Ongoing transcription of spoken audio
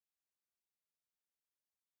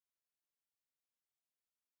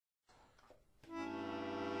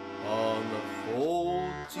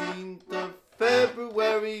14th of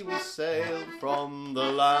February we sailed from the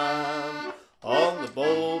land on the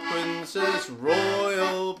Bold Princess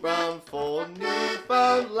Royal, bound for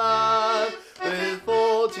Newfoundland, with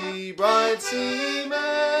 40 bright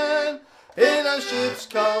seamen in our ship's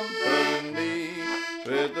company,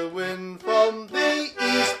 with the wind from the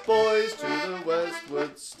east, boys, to the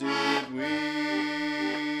westward steered we.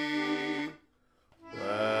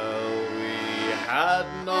 Well, we had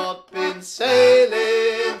not been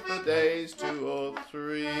sailing for days 2 or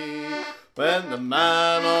 3, when the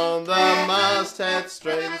man on the masthead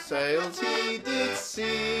strained sails he did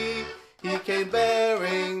see. He came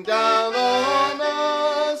bearing down on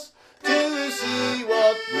us to see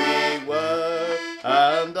what we were,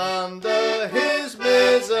 and under his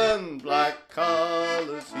mizzen black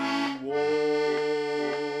colours he wore.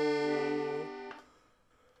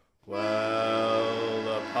 Well,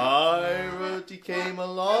 the pirate he came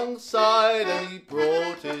alongside, and he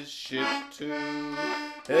brought his ship to,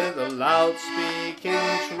 in the loud-speaking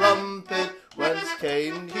trumpet whence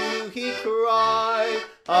came you, he cried,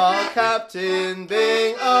 our captain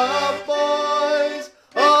being up, boys.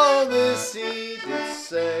 Oh, this he did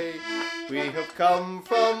say, we have come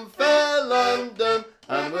from fair London,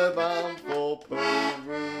 and we're bound for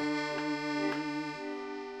Peru.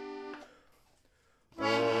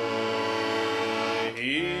 Oh,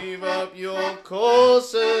 heave up your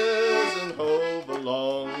courses and hove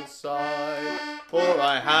alongside, for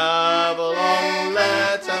I have a long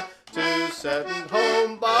letter to send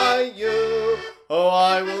home by you. Oh,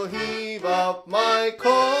 I will heave up my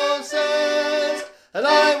courses, and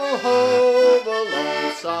I will hove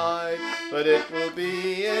alongside, but it will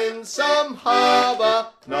be in some harbour,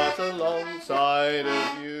 not alongside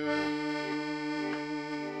of you.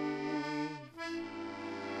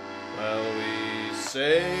 Well, we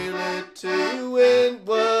sailed to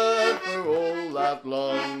windward for all that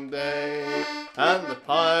long day, and the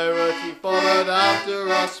pirate he followed after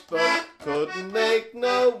us, but couldn't make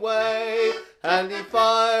no way, and he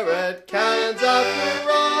fired cannons after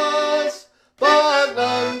us, but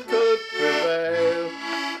none could prevail,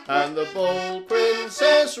 and the Bold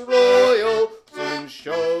Princess Royal soon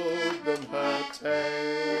showed them her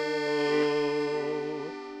tail.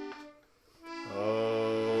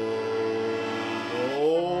 Oh,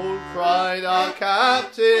 Lord, cried our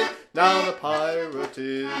captain, now the pirate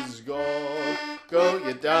is gone. Go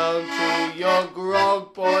you down to your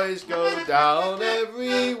grog, boys, go down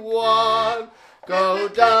every one. Go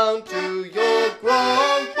down to your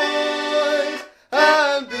grog, boys,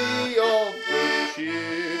 and be of good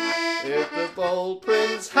cheer. If the Bold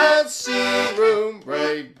Prince has sea room,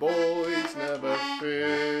 brave boys, never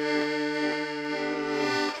fear.